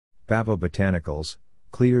Babo Botanicals,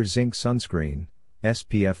 Clear Zinc Sunscreen,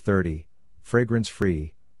 SPF 30,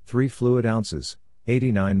 fragrance-free, 3 fluid ounces,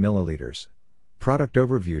 89 milliliters. Product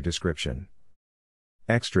overview description.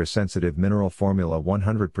 Extra sensitive mineral formula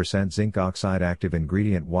 100% zinc oxide active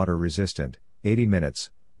ingredient water resistant, 80 minutes,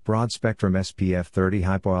 broad spectrum SPF 30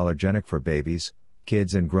 hypoallergenic for babies,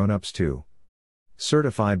 kids and grown-ups too.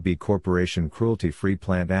 Certified B Corporation cruelty-free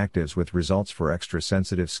plant actives with results for extra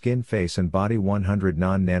sensitive skin, face and body. 100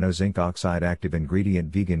 non-nano zinc oxide active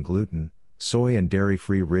ingredient, vegan, gluten, soy and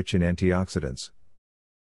dairy-free, rich in antioxidants.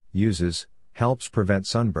 Uses, helps prevent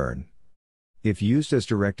sunburn. If used as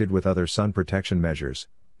directed with other sun protection measures,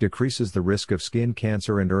 decreases the risk of skin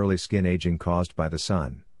cancer and early skin aging caused by the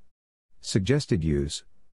sun. Suggested use.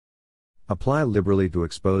 Apply liberally to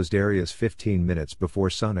exposed areas 15 minutes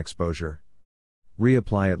before sun exposure.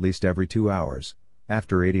 Reapply at least every 2 hours,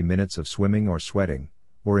 after 80 minutes of swimming or sweating,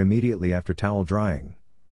 or immediately after towel drying.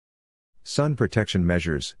 Sun protection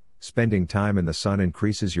measures. Spending time in the sun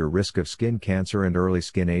increases your risk of skin cancer and early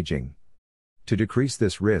skin aging. To decrease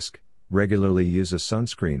this risk, regularly use a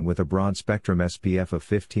sunscreen with a broad spectrum SPF of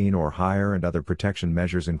 15 or higher, and other protection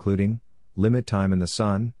measures including, limit time in the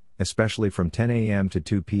sun, especially from 10 a.m. to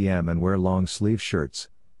 2 p.m., and wear long sleeve shirts,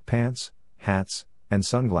 pants, hats, and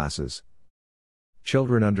sunglasses.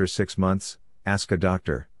 Children under 6 months, ask a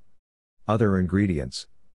doctor. Other ingredients.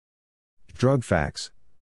 Drug facts.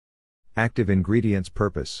 Active ingredients.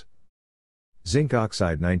 Purpose: zinc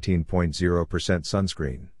oxide 19.0%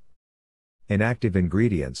 sunscreen. Inactive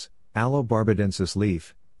ingredients: aloe barbadensis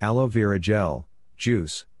leaf, aloe vera gel,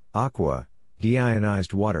 juice, aqua,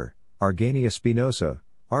 deionized water, Argania spinosa,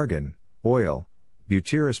 argan, oil,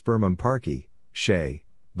 Butyrispermum parkii, shea,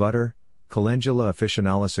 butter, Calendula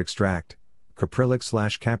officinalis extract,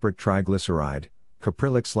 caprylic/capric triglyceride,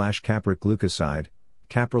 caprylic/capric glucoside,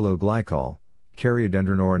 caprylo-glycol,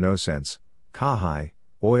 Caryodendron oranosense, Kahai,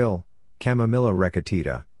 oil, Chamomilla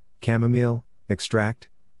recitata, chamomile, extract,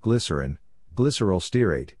 glycerin, glycerol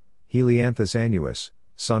stearate, Helianthus annuus,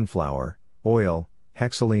 sunflower, oil,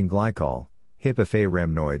 hexylene glycol,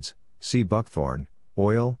 Hippophae sea buckthorn,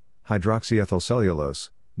 oil, hydroxyethylcellulose,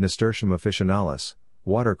 Nasturtium officinalis,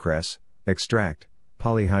 watercress, extract,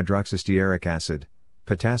 polyhydroxystearic acid,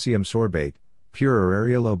 potassium sorbate, pure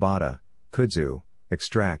Araria lobata, kudzu,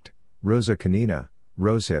 extract, Rosa canina,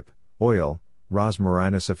 rosehip, oil,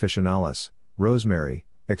 Rosmarinus officinalis, rosemary,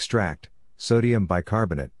 extract, sodium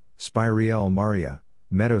bicarbonate, Spirea ulmaria,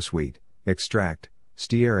 meadowsweet, extract,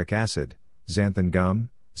 stearic acid, xanthan gum,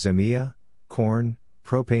 zamia, corn,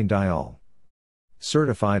 propane diol.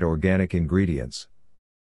 Certified organic ingredients.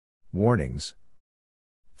 Warnings.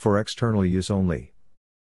 For external use only.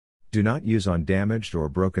 Do not use on damaged or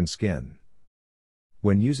broken skin.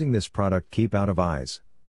 When using this product, keep out of eyes.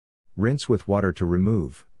 Rinse with water to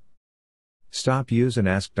remove. Stop use and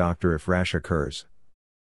ask doctor if rash occurs.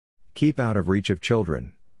 Keep out of reach of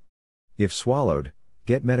children. If swallowed,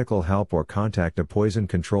 get medical help or contact a poison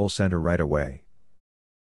control center right away.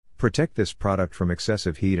 Protect this product from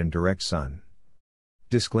excessive heat and direct sun.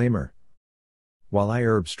 Disclaimer. While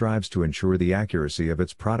iHerb strives to ensure the accuracy of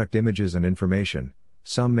its product images and information,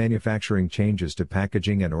 some manufacturing changes to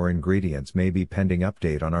packaging and/or ingredients may be pending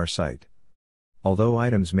update on our site. Although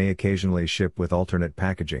items may occasionally ship with alternate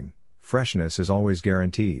packaging, freshness is always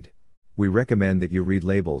guaranteed. We recommend that you read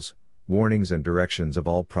labels, warnings and directions of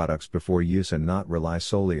all products before use and not rely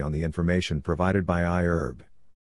solely on the information provided by iHerb.